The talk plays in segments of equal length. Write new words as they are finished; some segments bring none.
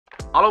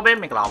အားလုံးပဲ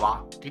မင်္ဂလာပါ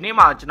ဒီနေ့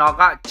မှာကျွန်တော်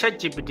က Chat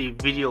GPT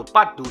video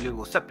part 2 လေး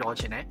ကိုဆက်ပြော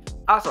ချင်တယ်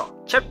အဲ့ဆို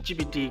Chat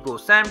GPT ကို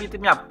စမ်းပြီးသ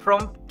မျှ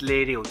prompt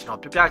လေးတွေကိုကျွန်တော်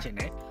ပြပြချင်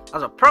တယ်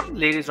အဲ့ဆို prompt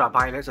လေးတွေဆိုတာ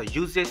ဘာလဲဆို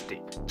usage တွေ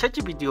Chat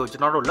GPT ကိုကျွ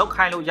န်တော်တို့လောက်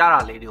ခိုင်းလို့ရတာ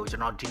လေးတွေကိုကျွ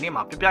န်တော်ဒီနေ့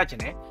မှာပြပြချင်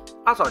တယ်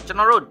အဲ့ဆိုကျွန်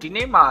တော်တို့ဒီ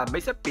နေ့မှာမိ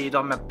တ်ဆက်ပေး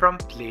တော့မယ့်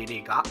prompt လေးတွေ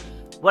က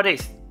what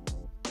is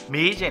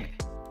မေးချင်တယ်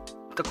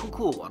တခု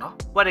ခုပေါ့နော်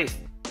what is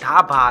ဒါ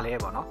ဘာလဲ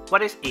ပေါ့နော်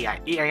what is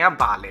AI က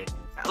ဘာလဲ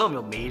အဲ့လို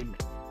မျိုးမေးမ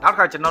ယ်နောက်တစ်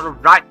ခါကျွန်တော်တို့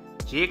write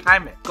ရေးခို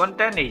င်းမယ်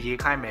content တွေရေး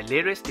ခိုင်းမယ်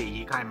lyrics တွေ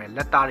ရေးခိုင်းမယ်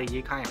letter တွေ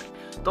ရေးခိုင်းမယ်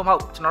တော့မဟု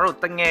တ်ကျွန်တော်တို့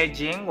တငယ်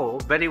ချင်းကို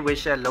very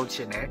wishes လုပ်ချ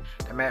င်တယ်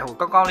ဒါပေမဲ့ဟို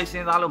ကောင်းကောင်းလေးစ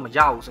ဉ်းစားလို့မရ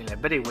ဘူးဆိုရင်လ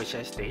ည်း very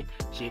wishes တွေ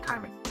ရေးခို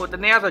င်းမယ်ဟိုတ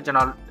နေ့ကဆိုကျွန်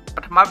တော်ပ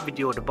ထမ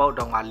video တစ်ပုဒ်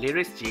တုန်းက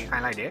lyrics ရေးခို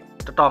င်းလိုက်တယ်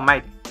တော်တော်မို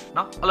က်เน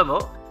าะအဲ့လို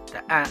မျိုး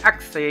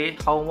essay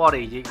homework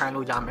တွေရေးခိုင်း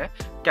လို့ရမယ်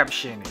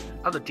caption တွေ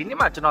အဲ့တော့ဒီနေ့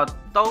မှာကျွန်တော်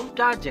သုံး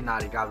ပြချင်တာ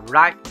တွေက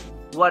write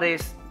what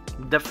is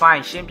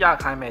define ရှင်းပြ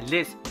ခိုင်းမယ်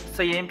list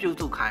စာရင်းပြု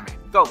စုခိုင်းမယ်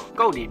code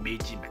တွေမေး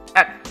ကြည့်မယ်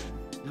add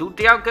လူ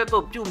တယောက်က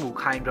တော့ပြုမှု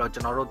ခိုင်းပြီးတော့ကျွ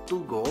န်တော်တို့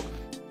သူ့ကို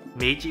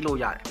မေးကြည့်လို့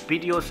ရတယ်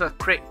video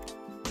script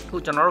ခု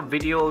ကျွန်တော်တို့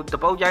video တ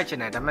စ်ပုတ်ရိုက်ချင်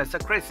တယ်ဒါပေမဲ့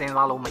script စဉ်း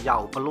စားလို့မရ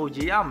ဘူးဘယ်လို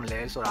ရေးရမလဲ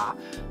ဆိုတာ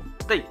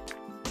သိ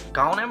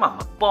ခေါင်းထဲမှာမ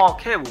ပေါ်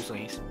ခဲ့ဘူးဆို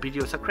ရင်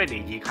video script တွေ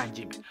ရေးခိုင်းကြ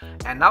ည့်မယ်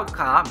အဲနောက်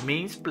က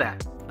main plan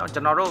เนาะကျွ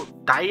န်တော်တို့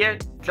diet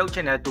လုပ်ချ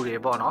င်တဲ့သူတွေ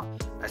ပေါ့နော်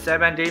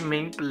7 day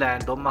main plan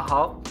တော့မ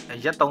ဟုတ်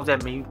ရက်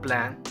30 main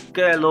plan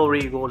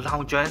calorie ကိုလော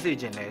င်ကျွမ်းစေ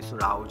ခြင်းလဲဆို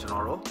တာကိုကျွန်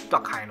တော်တို့တွ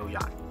က်ခိုင်းလို့ရ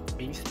တယ်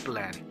main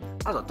plan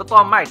အဲ့တော့တော်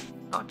တော်မိုက်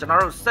เนาะကျွန်တော်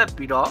တို့ဆက်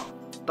ပြီးတော့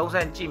သုံးဆ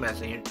ကြည့်မယ်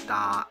ဆိုရင်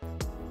ဒါ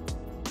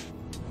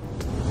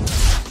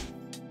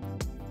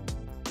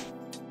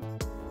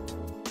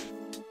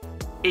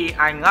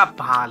AI က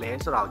ဘာလဲ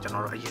ဆိုတာကိုကျွန်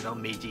တော်တို့အရင်ဆုံး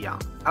မေးကြည့်အော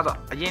င်အဲ့တော့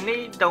အရင်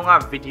နေ့တုန်းက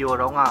video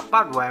တုန်းက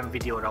part 1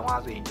 video တုန်းက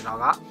ဆိုရင်ကျွန်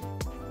တော်က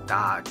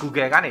ဒါ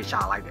Google ကနေရှာ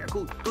လိုက်တယ်အခု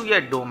သူ့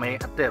ရဲ့ domain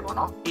အသက်ပေါ့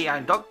နော်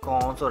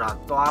ai.com ဆိုတာ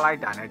တွားလိုက်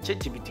တာနဲ့ Chat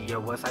GPT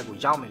ရဲ့ website ကို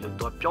ရောက်မယ်လို့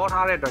သူပြော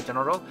ထားတဲ့အတွက်ကျွန်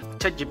တော်တို့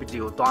Chat GPT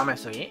ကိုတွားမယ်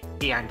ဆိုရင်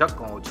ai.com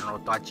ကိုကျွန်တော်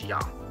တို့တွားကြည့်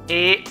အောင်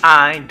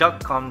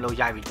ai.com လို့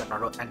ရိုက်ပြီးကျွန်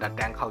တော်တို့ enter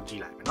 10ခောက်ကြ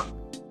ည့်လိုက်မယ်နော်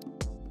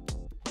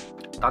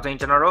ဒါဆိုရင်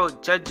ကျွန်တော်တို့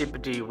Chat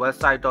GPT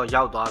website တော့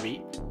ရောက်သွားပြီ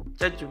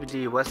Chat GPT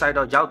website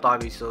တော့ရောက်သွား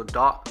ပြီဆို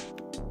တော့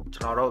ကျွ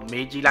န်တော်တို့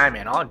မေးကြည့်လိုက်မ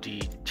ယ်နော်ဒီ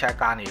chat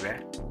ကနေပဲ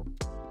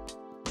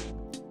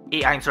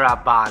AI ဆိုတာ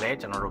ပါလဲ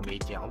ကျွန်တော်တို့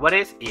မေးကြည့်အောင် what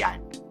is AI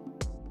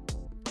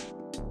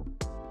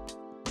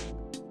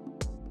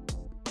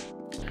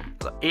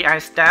AI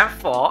stand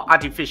for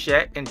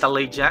artificial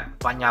intelligence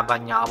ဘာညာ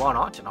ပေါ့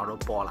နော်ကျွန်တော်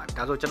တို့ပေါ်လာ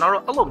ဒါဆိုကျွန်တော်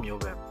တို့အဲ့လို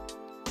မျိုးပဲ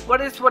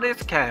what is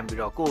ခံပြီး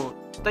တော့ကို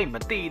သိမ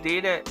သိ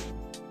သေးတဲ့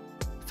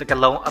စ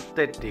ကားလုံးအသ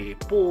စ်တွေ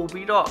ပို့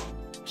ပြီးတော့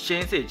ရှ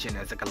င်းစေခြင်း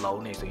တဲ့စကား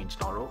လုံးတွေဆိုရင်ကျွ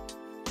န်တော်တို့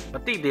မ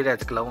သိသေးတဲ့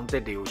စကားလုံးအသ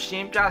စ်တွေကိုရှ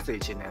င်းပြစေ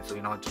ခြင်းနဲ့ဆိုရ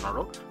င်တော့ကျွန်တော်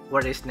တို့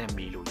what is နဲ့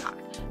မေးလို့ရတယ်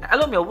အဲ့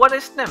လိုမျိုး what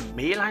is နဲ့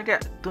မေးလိုက်တဲ့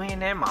အတွင်း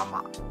ထဲမှာ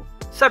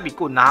ဆက်ပြီး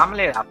ကိုနားမ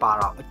လဲတာပါ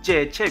တော့အကျ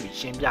ယ်ချက်ပြီး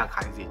ရှင်းပြ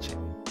ခိုင်းစေခြ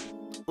င်း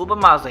ဥပ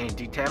မာဆိုရင်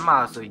ဒီထဲမှာ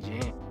ဆိုရ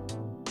င်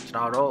ကျွ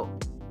န်တော်တို့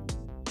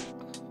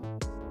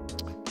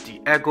ဒီ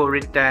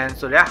algorithm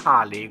ဆိုတဲ့ဟာ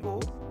လေးကို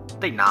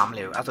သိနားမ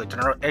လဲဘူးအဲ့ဆိုကျွန်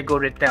တော်တို့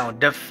algorithm ကို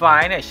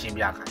define နဲ့ရှင်း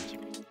ပြခိုင်းခြ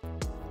င်း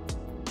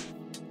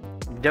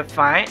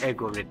define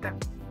algorithm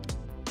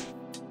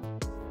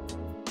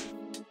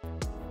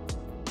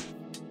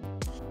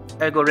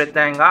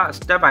algorithm က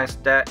step by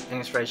step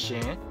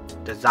instruction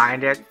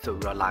designed ဆို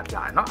ပြီးတော့လာပြတ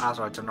ယ်เนาะအဲ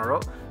ဆိုတော့ကျွန်တော်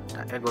တို့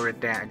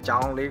algorithm အကြော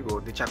င်းလေးကို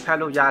တခြားဖတ်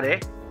လို့ရတယ်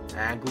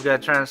Google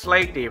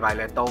Translate တွေပါ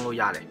လဲသုံးလို့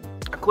ရတယ်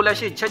အခုလက်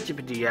ရှိ Chat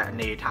GPT ရဲ့အ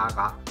နေအထား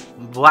က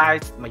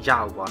voice မရ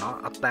ဘူးပေါ့နော်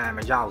အသံမ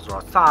ရဘူးဆို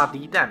တော့စာ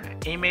တီးတတ်မယ်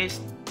image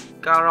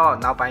ကတော့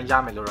နောက်ပိုင်းရ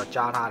မယ်လို့တော့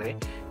ကြားထားတယ်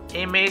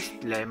image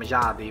လည်းမရ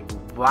သေး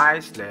ဘူး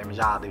voice လည်းမ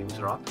ရသေးဘူး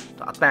ဆိုတော့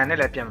အသံနဲ့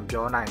လည်းပြန်မ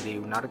ပြောနိုင်သေး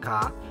ဘူးနောက်တစ်ခါ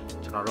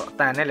ကျွန်တော်တို့အ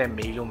သံနဲ့လည်း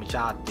မေးလို့မရ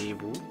သေး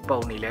ဘူးပုံ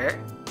တွေလည်း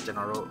ကျွန်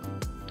တော်တို့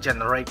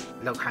generate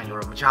လောက်ခိုင်းလို့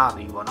တော့မရ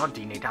သေးဘူးပေါ့နော်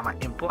ဒီနေတာမှာ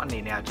input အနေ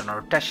နဲ့ကျွန်တော်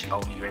တို့ touch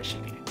only ပဲရှိ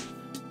နေတယ်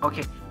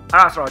okay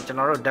အဲ့ဒါဆိုတော့ကျွန်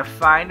တော်တို့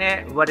define နဲ့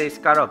what is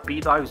ကတော့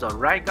ပြီးသွားပြီဆိုတော့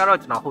write ကတော့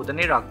ကျွန်တော်ဟိုတ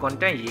နေ့တော့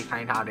content ရေးခို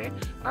င်းထားတယ်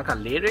နောက်က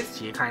lyrics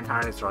ရေးခိုင်း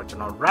ထားတယ်ဆိုတော့ကျွ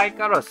န်တော် write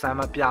ကတော့စမ်း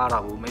မပြ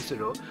တော့ဘူးမိတ်ဆွေ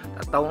တို့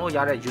သုံးလို့ရ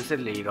တဲ့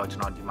usage လေးတော့ကျွ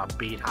န်တော်ဒီမှာ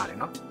ပေးထားတယ်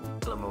เนาะ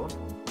အဲ့လိုမျိုး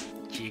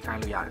ရေးခိုင်း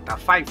လို့ရတယ်ဒါ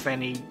 5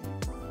 funny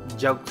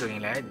joke ဆိုရ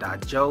င်လည်းဒါ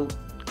joke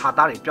ဟာ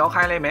တာတွေပြော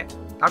ခိုင်းလိုက်မယ်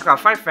နောက်က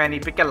 5 funny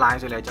picket line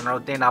ဆိုလည်းကျွန်တော်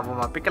တို့တင်တာပေါ်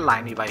မှာ picket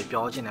line တွေပါ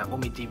ပြောချင်တယ်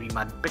OMI TV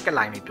မှာ picket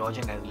line တွေပြောချ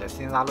င်တယ်လည်းစ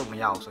ဉ်းစားလို့မ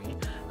ရအောင်ဆိုရင်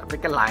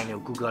picket line ကို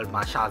Google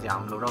မှာရှာစရာ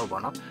မလိုတော့ဘူး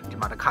ပေါ့နော်ဒီ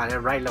မှာတစ်ခါလေး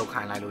write လောက်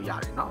ခိုင်းလိုက်လို့ရ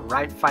တယ်เนาะ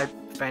write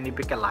 5 funny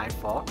picket line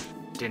for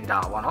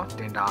Tinder ပေါ့နော်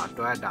Tinder အ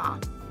တွက်ဒါ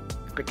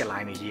picket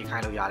line တွေရေးခို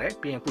င်းလို့ရတယ်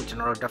ပြီးရင်ခုကျွန်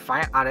တော်တို့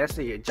define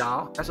RSA အကြော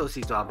င်း SOC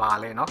ဆိုတာဘာ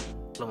လဲเนาะ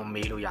လို့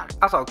မေးလို့ရတယ်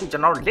အဲ့ဆိုအခုကျွ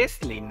န်တော်တို့ list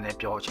လေးနဲ့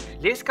ပြောချင်တယ်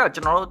list က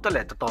ကျွန်တော်တို့တက်လ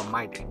က်တော်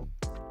မိုက်တယ်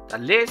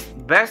list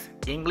best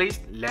English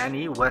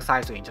learning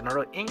website ဆိုရင်ကျွန်တော်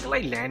တို့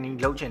English learning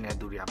လုပ်ချင်တဲ့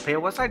သူတွေကဘယ်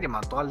website တွေ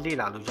မှာသွားလေ့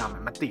လာလို့ရမှာ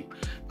မသိဘူး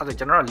အဲ့ဒါ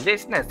ကျွန်တော်တို့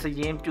list နဲ့စာ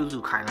ရင်းပြုစု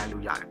ခိုင်းလိုက်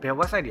လို့ရတယ်ဘယ်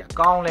website တွေက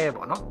ကောင်းလဲ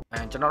ပေါ့နော်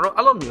ကျွန်တော်တို့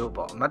အဲ့လိုမျိုး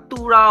ပေါ့မတူ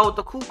တာကိုတ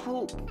စ်ခုခု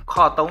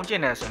ခေါ်သုံးချ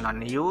င်တယ်ဆိုရင်တော့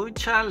new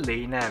chat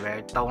လေးနဲ့ပဲ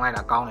တုံးလိုက်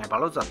တာကောင်းတယ်ဘာ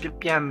လို့ဆိုတော့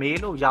ပြန်မေး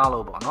လို့ရ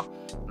လို့ပေါ့နော်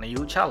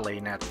new chat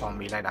လေးနဲ့ခေါ်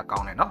မေးလိုက်တာကော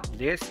င်းတယ်နော်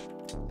list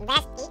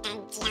best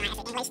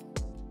English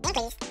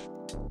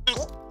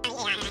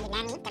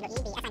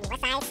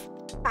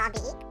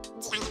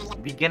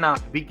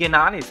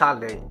beginner နေစ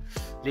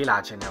လေ့လာ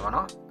ခြင်းတယ်ဗော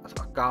နော်အဲ့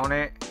တော့ကောင်း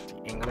တဲ့ဒီ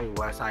အင်္ဂလိပ်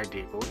website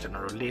တွေကိုကျွန်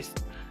တော်တို့ list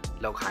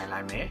လောက်ခိုင်း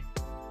လိုက်မယ်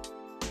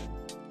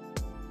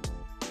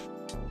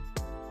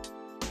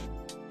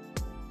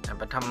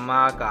ပထမ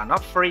က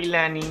နော် free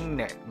learning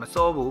နဲ့မ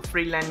စိုးဘူး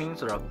free learning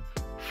ဆိုတော့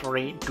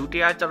free ဒုတိ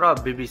ယကျတော့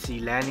BBC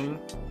learning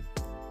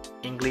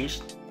English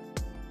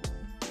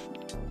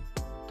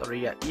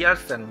 3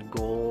 years and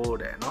go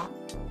တဲ့နော်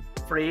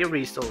free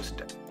resource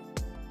တဲ့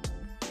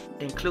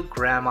include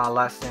grammar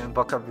lesson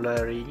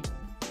vocabulary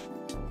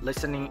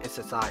listening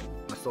exercise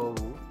မစိုး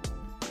ဘူး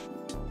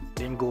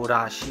bingo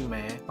ဒါရှိမ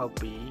ယ်ဟုတ်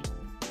ပြီ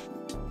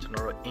ကျွန်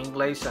တော်တို့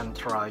English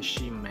Central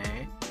ရှိမယ်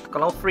အ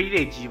ကောင် free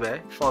တွေကြီးပဲ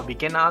for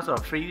beginner ဆို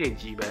တော့ free တွေ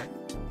ကြီးပဲ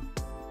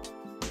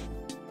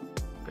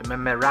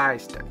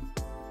memorize တဲ့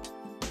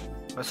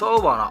မစိုး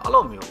ဘူးပေါ့နော်အဲ့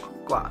လိုမျိုး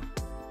ကွာ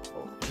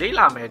လေ့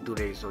လာမယ်သူ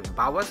တွေဆိုရင်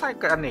ဘာ website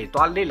ကနေ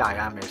တွားလေ့လာ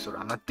ရမယ်ဆို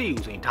တာမသိ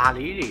ဘူးဆိုရင်ဒါ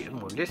လေးတွေ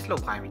ဟို list လု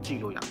ပ်ခိုင်းပြီးကြည့်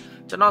လို့ရ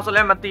ကျွန်တော်ဆိုလ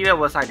ည်းမသိတဲ့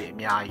website တွေအ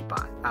များကြီး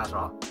ပါအဲ့ဆို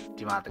တော့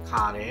ဒီမှာတစ်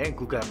ခါတည်း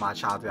Google မှာ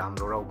ရှာကြရမ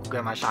လို့တော့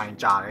Google မှာရှာရင်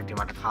ကြားတယ်ဒီ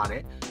မှာတစ်ခါတ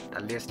ည်းဒါ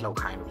list လုပ်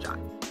ခိုင်းလို့ကြားတ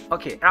ယ်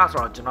Okay အဲ့ဆို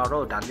တော့ကျွန်တော်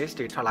တို့ဒါ list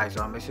တွေထွက်လိုက်ဆို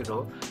တော့မရှိ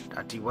တော့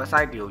ဒါဒီ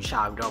website တွေကို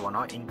ရှာပြီးတော့ဗော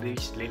နော်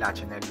English လေ့လာ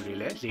ချင်တဲ့လူတွေ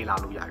လည်းလေ့လာ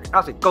လို့ရတယ်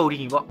အဲ့ဆို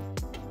coding ပေါ့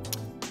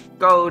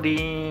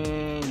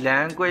coding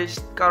language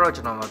ကတော့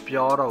ကျွန်တော်မ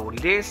ပြောတော့ဘူး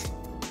list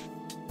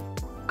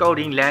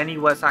coding learning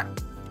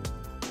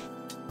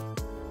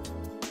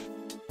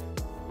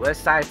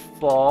website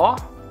for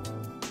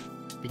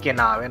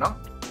beginner ပဲเนาะ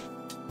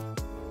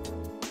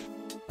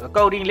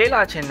coding လေ့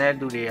လာချင်တဲ့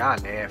လူတွေက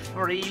လည်း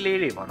free လေး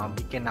တွေပေါ့เนาะ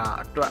beginner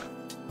အတွက်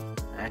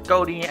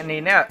coding အနေ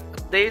နဲ့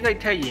အသေးစိတ်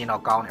ထည့်ရင်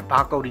တော့ကောင်းတယ်ဘာ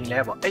coding လဲ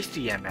ပေါ့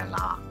HTML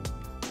လား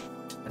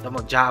ဒါမှမ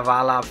ဟုတ် Java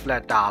လား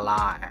Flutter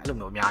လားအဲ့လို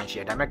မျိုးအများကြီးရှိ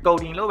တယ်ဒါပေမဲ့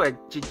coding လို့ပဲ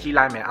ကြည့်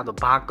လိုက်မယ်အဲ့ဒါ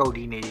ဘာ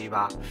coding နေ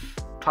ပါ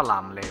ထွက်လာ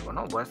မလဲပေါ့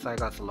နော် website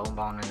ကစလုံး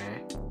ပေါင်းနေတယ်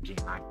ပြ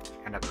င်လိုက်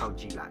အဲ့ဒါခောက်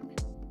ကြည့်လိုက်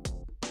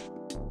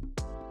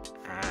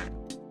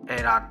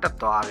အဲ့ဒါတက်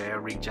သွားတယ်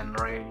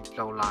regenerate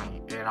လုပ်လိုက်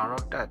အဲ့ဒါ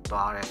တော့တက်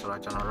သွားတယ်ဆို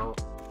တော့ကျွန်တော်တို့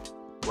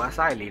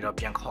website လေးတော့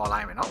ပြန်ခေါ်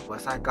လိုက်မယ်နော်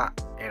website က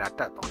အဲ့ဒါ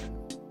တက်သွားတယ်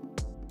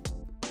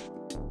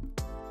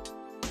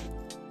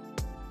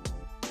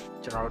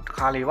ကျွန်တော်တို့တစ်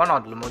ခါလေးပေါ့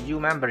နော်ဒီလို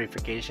human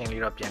verification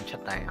လေးတော့ပြန်ဖြ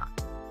တ်တန်းရ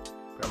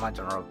ပြီးတော့မှ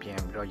ကျွန်တော်တို့ပြန်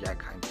ပြီးတော့ရိုက်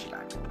ခိုင်းကြည့်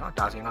လိုက်မယ်နော်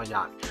ဒါဆိုရင်တော့ရတ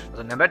ယ်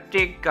ဆိုတော့ number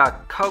 1က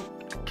code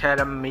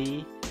academy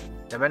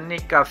number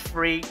 2က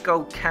free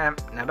code camp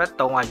number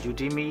 3က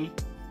udemy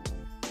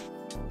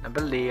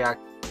number 4က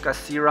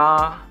Coursera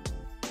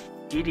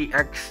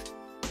edx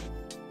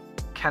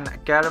Khan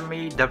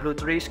academy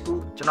w3 school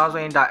ကျွန်တော်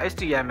ဆိုရင်ဒါ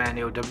HTML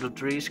တွေကို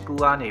w3 school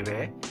ကနေပဲ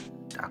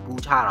ဒါ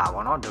ကူးချတာ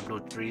ပေါ့နော်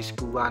w3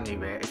 school ကနေ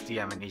ပဲ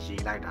HTML တွေ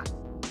ရေးလိုက်တာ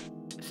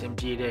အဆင်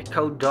ပြေတယ်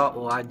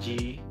code.org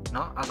เน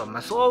าะအဲ့တော့မ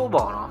စိုးဘူး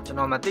ပေါ့နော်ကျွန်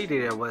တော်မသိ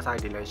သေးတဲ့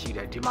website တွေလည်းရှိတ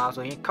ယ်ဒီမှာ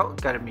ဆိုရင် Code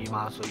Academy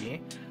မှာဆိုရင်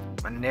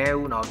မနည်း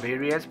ဘူးเนาะ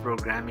various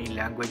programming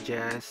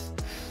languages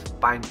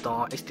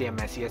Python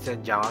HTML CSS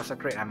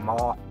JavaScript and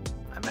more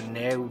မန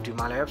ည်းဘူးဒီ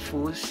မှာလည်း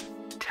full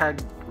stack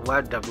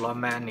web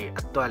development တွေ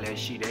အတွက်လ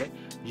ည်းရှိတယ်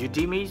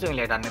Udemy ဆိုရင်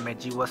လည်းဒါနာမည်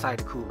ကြီး website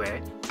တစ်ခုပဲ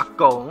အ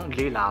ကုန်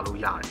လေ့လာလို့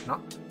ရတယ်เนา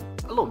ะ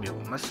အဲ့လို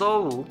မျိုးမ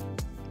စိုးဘူး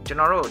ကျွန်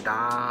တော်တို့ဒါ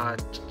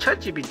Chat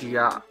GPT က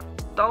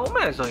တောင်းမ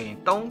ယ်ဆိုရင်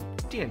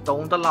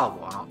3တလောက်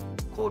ပေါ့နော်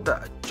ကိုယ့်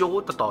အ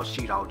ကျိုးတော်တော်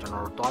ရှိတာကိုကျွန်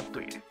တော်တို့သွား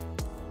တွေ့တယ်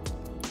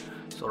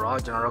ဆိုတော့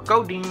ကျွန်တော်တို့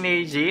coding နေ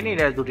ရေးနေ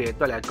တဲ့သူတွေအ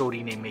တွက်လည်း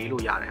coding နေမေး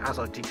လို့ရတယ်အဲ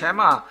ဆိုဒီထဲ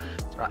မှာ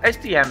ကျွန်တော်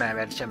HTML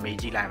ပဲတစ်ချက်မေး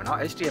ကြည့်လိုက်မယ်နော်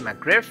HTML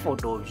grid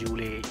photo view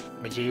လေး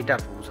မရေးတ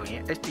တ်ဘူးဆိုရ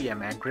င်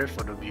HTML grid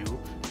photo view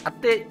အ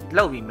သစ်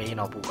လောက်ပြီးမေး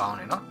တော့ပိုကောင်း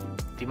တယ်နော်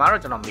ဒီမှာ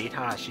တော့ကျွန်တော်မေး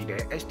ထားတာရှိတ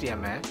ယ်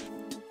HTML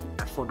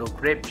photo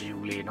grid view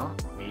လေးနော်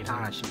မေး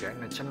ထားတာရှိတယ်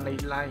နှစ်ချက်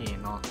လေးလိုက်ရင်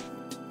တော့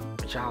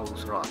မရဘူး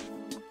ဆိုတော့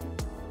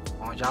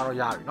ရတော့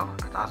ရပြီเนาะ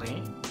ဒါဆိုရ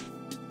င်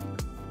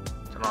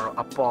ကျွန်တော်တို့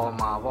အပေါ်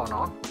မှာပေါ့เน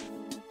าะ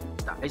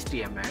ဒါ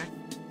HTML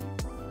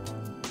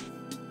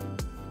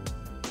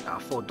ဒါ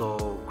photo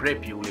grid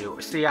view လေးကို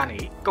အစေးကနေ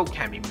ကုတ်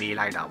ခံပြီးမေး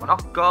လိုက်တာပေါ့เนา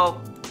ะ code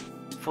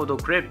photo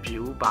grid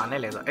view ဘာ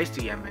နဲ့လဲဆိုတော့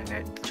HTML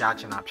နဲ့ကြား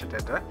ချင်တာဖြစ်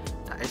တဲ့အတွက်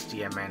ဒါ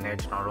HTML နဲ့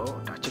ကျွန်တော်တို့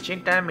ဒါချက်ချ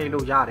င်းတန်းမေး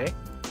လို့ရတယ်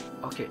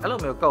okay အဲ့လို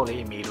မျိုး code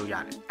လေးမေးလို့ရ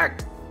တယ် app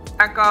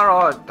က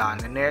တော့ဒါ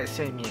နည်းနည်းအဆ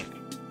င့်မြင့်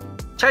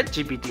Chat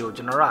GPT ကို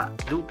ကျွန်တော်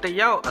ကလူတ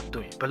ယောက်အသွ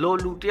င်ဘလို့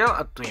လူတယောက်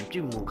အသွင်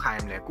ပြုမှုခို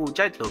င်းမလဲကို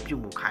ကြိုက်လို့ပြု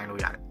မှုခိုင်းလို့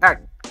ရတယ်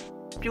act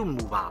ပြု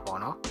မှုပါပေါ့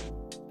နော်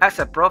as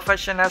a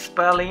professional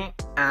spelling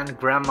and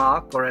grammar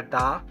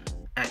corrector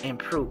and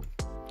improve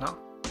နော်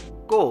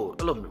ကို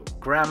အဲ့လိုမျိုး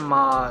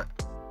grammar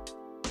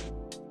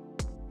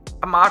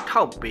အမား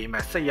ထောက်ပေးမ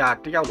ယ်ဆရာ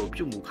တယောက်လို့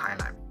ပြုမှုခိုင်း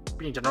လိုက်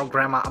ပြီးရင်ကျွန်တော်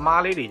grammar အ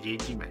မားလေးတွေရေး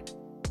ကြည့်မယ်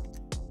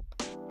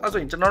အဲ့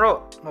ဆိုရင်ကျွန်တော်တို့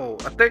ဟို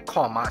အသက်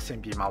ခေါ်မှအဆင်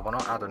ပြေမှာပေါ့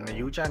နော်အဲ့ဒါ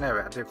new channel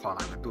ပဲအသက်ခေါ်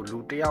လိုက်မယ်သူလူ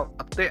တယောက်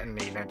အသက်အ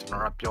နေနဲ့ကျွန်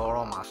တော်တို့ပြော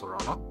တော့မှာဆို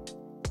တော့နော်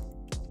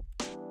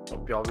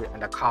ပြောပြီး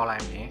အဲ့ဒါခေါ်လို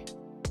က်မယ်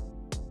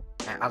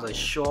အဲ့ဆို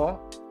sure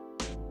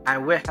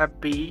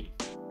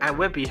I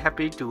will be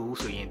happy to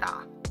ဆိုရင်ဒါ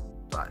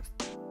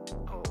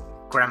ဟို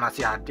grammar ဆ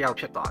ရာတယောက်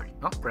ဖြစ်သွားပြီ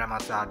နော်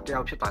grammar ဆရာတယော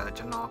က်ဖြစ်သွားတယ်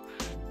ကျွန်တော်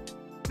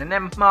နည်းန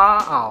ည်း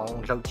မှားအောင်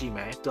လုပ်ကြည့်မ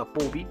ယ်သူ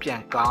ပို့ပြီးပြ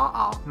န်ကောင်း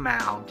အောင်မှ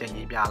န်အောင်ပြန်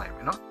ရေးပြလိုက်မ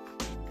ယ်နော်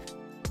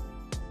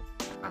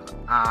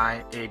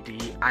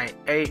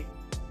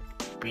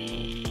B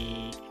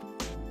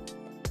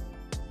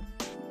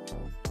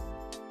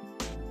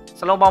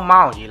စလုံးပေါင်း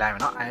မောင်းရေးလိုက်မ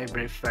ယ်နော် I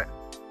breakfast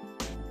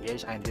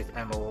this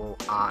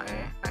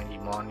MORN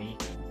morning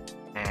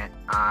and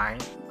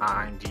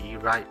IND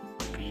right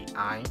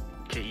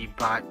BIKE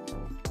bike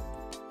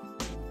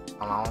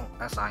along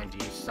SID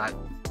site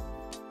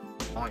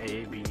on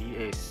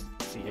ABEACH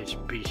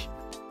beach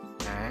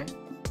and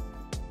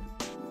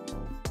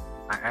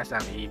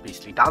ISME beach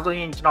ဒါဆို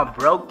ရင်ကျွန်တော်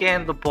broken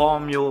သဘော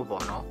မျိုး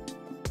ပေါ့နော်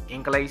အ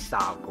င်္ဂလိပ်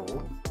စာကို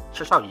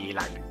ရှော့ရေး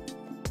လိုက်တယ်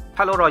ဖ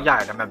တ်လို့တော့ရ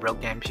တယ်ဒါပေမဲ့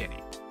broken ဖြစ်နေ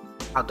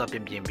အောက်တော့ပြ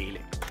င်ပေး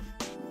လေ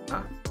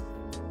နော်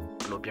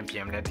ဘယ်လိုပြ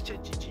င်မလဲတစ်ချက်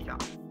ကြည့်အော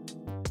င်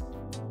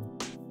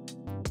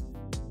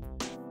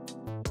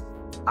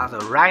အဲ့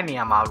ဆို right နေ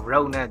ရာမှာ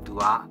row နဲ့သူ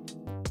က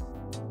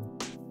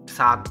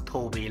စာ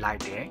ထိုးပေးလို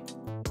က်တယ်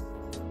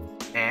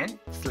and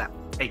slap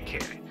 8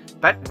ခဲ့တယ်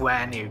but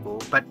 1တွေကို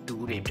but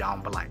 2တွေပြော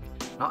င်းပလိုက်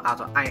เนาะအဲ့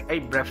ဆို I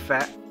ate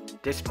breakfast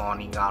this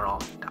morning က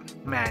တော့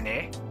မှန်တ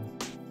ယ်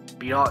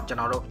ပြီးတော့ကျွန်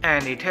တော်တို့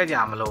and တွေထည့်ကြ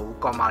မလို့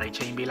comma တွေ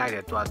ချိန်ပေးလိုက်တ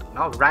ယ်သူကသူเน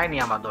าะ right နေ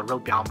ရာမှာသူ row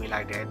ပြောင်းပေး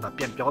လိုက်တယ်သူ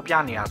ပြန်ပြောပြ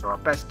နေတာဆို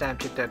တော့ past tense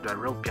ဖြစ်တဲ့အတွက်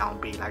row ပြောင်း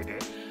ပေးလိုက်တ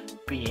ယ်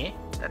ပြီးရင်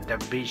the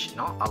beach เ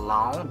นาะ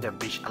along the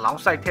beach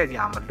alongside ထည့်ကြ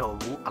မလို့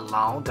ဘူး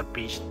along the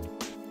beach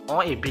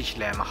on a beach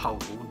လည်းမဟုတ်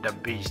ဘူး the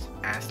beach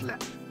and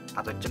slap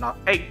အဲ့တော့ကျွန်တော်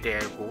8တ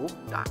ယ်ကို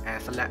ဒါ and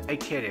slap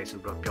 8ခဲ့တယ်ဆို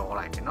ပြီးပြော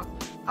လိုက်တယ်เนาะ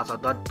အဲ့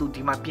တော့သူ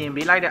ဒီမှာပြင်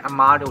ပေးလိုက်တဲ့အ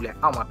မားတို့လည်း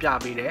အောက်မှာပြ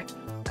ပေးတယ်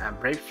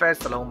breakfast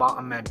စလုံးပေါင်း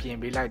အမှန်ပြင်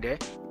ပေးလိုက်တယ်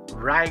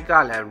right က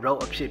လည်း row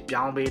အဖြစ်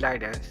ပြောင်းပေးလိုက်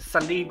တယ်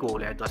sleep ကို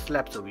လည်းသူ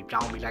slap ဆိုပြီး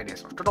ပြောင်းပေးလိုက်တယ်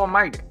ဆိုတော့တော်တော်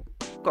မိုက်တယ်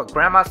ကို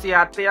grammar ဆ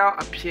ရာတယောက်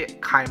အဖြစ်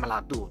ခိုင်းမ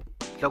လားသူ့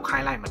လောက်ခို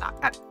င်းလိုက်မလား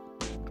အဲ့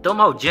တော့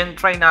မဟုတ် gen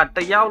trainer တ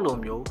ယောက်လို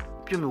မျိုး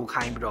ပြုမှု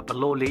ခိုင်းပြီးတော့ဘ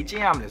လို့လေ့ကျ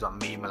င့်ရမလဲဆိုတော့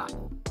မေးမလား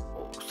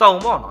စုံ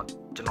ပေါ့နော်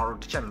ကျွန်တော်တို့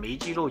တစ်ချက်မေး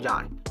ကြည့်လို့ရ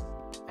တ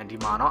ယ်ဒီ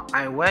မှာနော်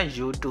I want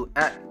you to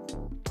act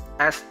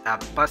as a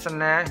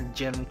personal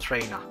gym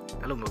trainer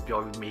အဲ့လိုမျိုးပြော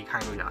ပြီးမေးခို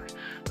င်းလို့ရတယ်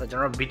ဆိုတော့ကျွ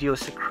န်တော် video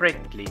secret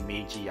လေး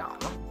မေးကြည့်ရအောင်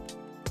နော်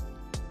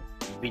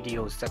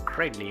video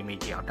secret လေးမေး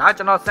ကြည့်အောင်ဒါ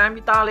ကျွန်တော်စမ်း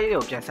ပြီးသားလေးတွေ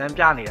ကိုပြန်စမ်း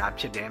ပြနေတာ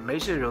ဖြစ်တယ်မိ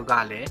တ်ဆွေတို့က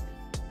လည်း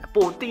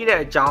ပို့သိတဲ့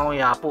အကြောင်းအ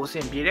ရာပို့အဆ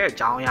င်ပြေတဲ့အ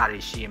ကြောင်းအရာတွေ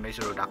ရှိရင်မိတ်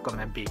ဆွေတို့ဒါ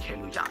comment ပေးခဲ့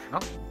လို့ရတယ်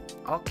နော်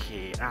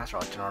okay အဲ့ဒါဆို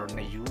တော့ကျွန်တော်တို့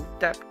new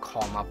tab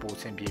ခေါ်မှာပို့အ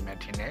ဆင်ပြေမယ်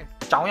ထင်တယ်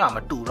အကြောင်းအရာမ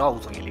တူတော့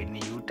ဘူးဆိုရင်လေ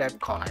new tab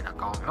ခေါ်လိုက်တာ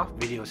ကောင်းတယ်နော်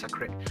video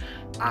secret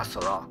အဲ့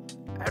ဆိုတော့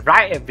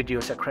write a video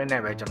secret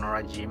နဲ့ပဲကျွန်တော်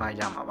တို့ရေးမှ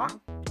ရမှာပါ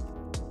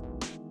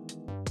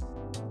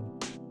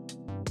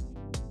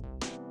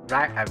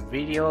write a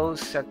video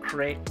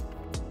secret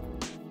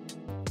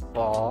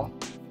for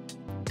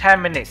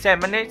 10 minutes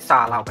 7 minutes စာ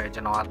လောက်ပဲ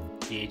ကျွန်တော်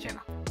ရေးချင်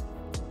တာ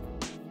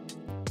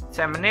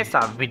7 minutes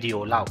စာ video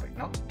လောက်ပဲ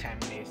เนาะ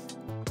10 minutes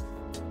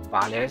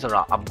ပါလဲဆို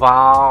တော့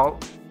about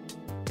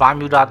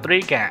Bermuda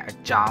 3 can အ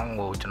ကြောင်း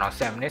ကိုကျွန်တော်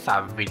7 minutes စာ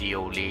video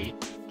လေး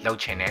လုပ်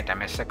ချင်တယ်ဒါပေ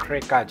မဲ့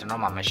secret ကကျွန်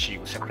တော်မှမရှိ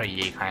ဘူး secret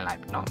ရေးခိုင်းလိုက်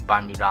ပြီเนาะ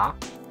Bermuda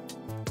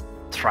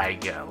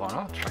Triangle ပေါ့เน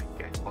าะ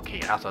Triangle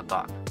okay အဲ့ဆို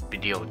တော့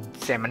video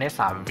 7 minutes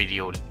စာ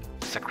video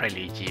secret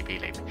လေးရေးပေး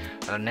လိုက်ပြီ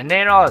အဲ့တော့နည်းန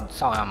ည်းတော့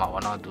စောင့်ရမှာ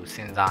ပေါ့เนาะသူစ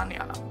ဉ်းစားနေ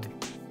ရလားမသိ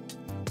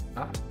เน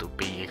าะသူ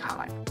ပေးရေးခိုင်း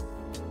လိုက်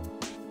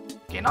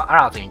ကဲเนาะအဲ့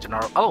ဒါဆိုရင်ကျွန်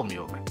တော်တို့အဲ့လို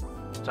မျိုးပဲ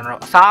ကျွန်တော်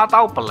တို့အစားအ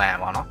သောက် plan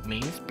ပေါ့เนาะ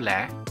means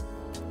plan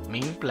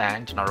mean plan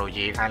ကျွန်တော်တို့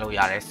ရေးခိုင်းလို့ရ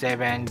တယ်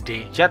7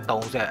 day ရက်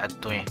30အ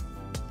တွင်း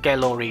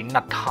calorie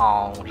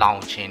 2000လော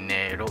င်ချင်တ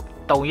ယ်တို့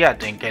3ရက်အ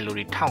တွင်း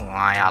calorie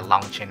 1500လော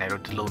င်ချင်တယ်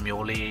တို့ဒီလို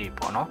မျိုးလေး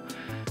ပေါ့နော်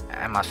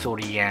အဲ့မှာ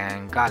sodium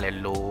ကလည်း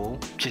low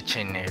ဖြစ်ချ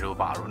င်တယ်တို့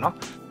ပါလို့နော်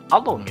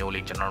အဲ့လိုမျိုး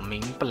လေးကျွန်တော်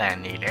mean plan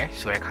နေလဲ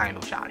ဆွဲခိုင်း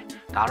လို့ရတယ်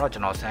ဒါတော့ကျွ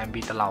န်တော်စမ်း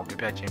ပြီးတလောက်ပြ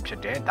ပြချင်းဖြစ်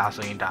တယ်ဒါ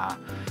ဆိုရင်ဒါ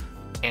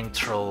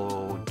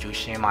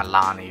introduction မှာ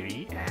လာနေပြီ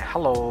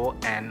hello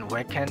and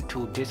welcome to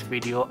this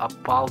video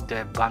about the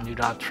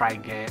Bermuda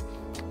Triangle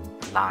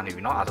လာနေ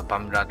ပြီเนาะအဲ့ဒါ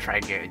Bermuda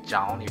Triangle အ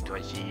ကြောင်းတွေ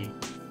တော့ရေး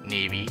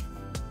နေပြီ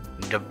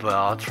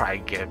double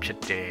triangle ဖြစ်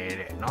တယ်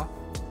တဲ့เนาะ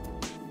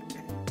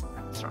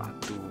ဆိုတော့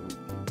သူ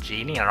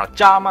ရေးနေတော့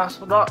ကြာမှာ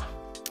ဆိုတော့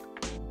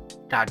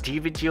ဒါဒီ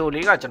video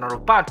လေးကကျွန်တော်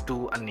တို့ part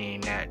 2 အနေ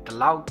နဲ့ဒီ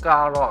လောက်က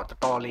တော့တော်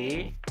တော်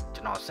လေးကျွ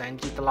န်တော်စမ်း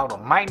ကြည့်ဒီလောက်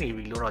တော့မိုက်နေ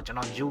ပြီလို့တော့ကျွန်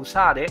တော်ယူဆ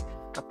တယ်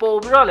ပို့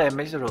ပြီးတော့လည်း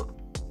မိတ်ဆွေတို့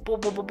ပို့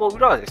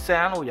ပြီးတော့စ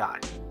မ်းလို့ရတ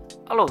ယ်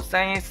အဲ့လိုစ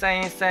မ်းရ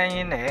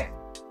င်နဲ့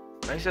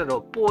မိတ်ဆွေ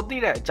တို့ပို့သိ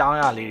တဲ့အကြောင်းအ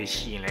ရာလေးတွေ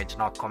ရှိရင်လည်းကျွန်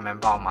တော် comment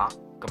box မှာ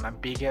comment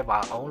ပေးခဲ့ပါ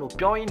အောင်လို့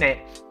ပြောရင်းနဲ့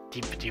ဒီ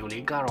video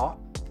လေးကတော့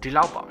ဒီ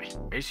လောက်ပါပဲ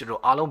မိတ်ဆွေ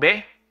တို့အားလုံးပဲ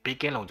ဘေး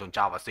ကင်းလုံခြုံကြ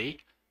ပါစေ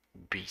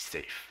be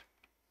safe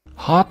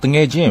ဟာတင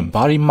ယ်ချင်း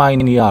ဘာဒီမိုင်း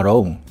နေရ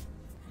တော့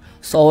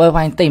စော်ဝဲ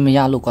ပိုင်းတိတ်မရ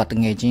လို့ကွာတ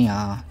ငယ်ချင်း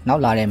ဟာနော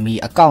က်လာတဲ့မီ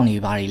အကောင့်တွေ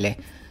ဘာတွေလဲ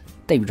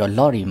တိတ်ပြီးတော့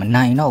log တွေမ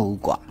နိုင်တော့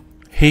ဘူးကွာ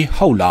ဟေး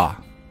ဟုတ်လား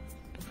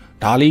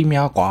ဒါလေး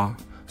များကွာ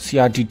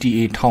CRTTA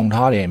ထောင်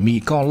ထားတဲ့ Mi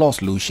Account Loss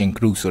Solution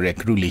Group ဆိုတဲ့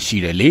group လေးရှိ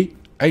တယ်လေ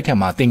အဲ့ထက်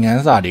မှာသင်ခ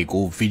န်းစာတွေ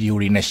ကိုဗီဒီယို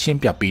တွေနဲ့ရှင်း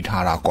ပြပေး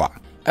ထားတာကွာ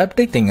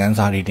update သင်ခန်း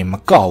စာတွေတင်မ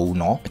ကောက်ဘူး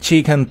เนาะအခြေ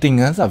ခံသင်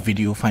ခန်းစာဗီ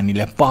ဒီယိုဖိုင်တွေ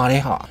လည်းပါ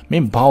တဲ့ဟာမ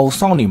င်းဘာလို့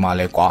စောင့်နေမှာ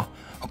လဲကွာ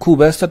အခု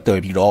ပဲဆက်သွ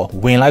ယ်ပြီးတော့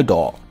ဝင်လိုက်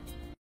တော့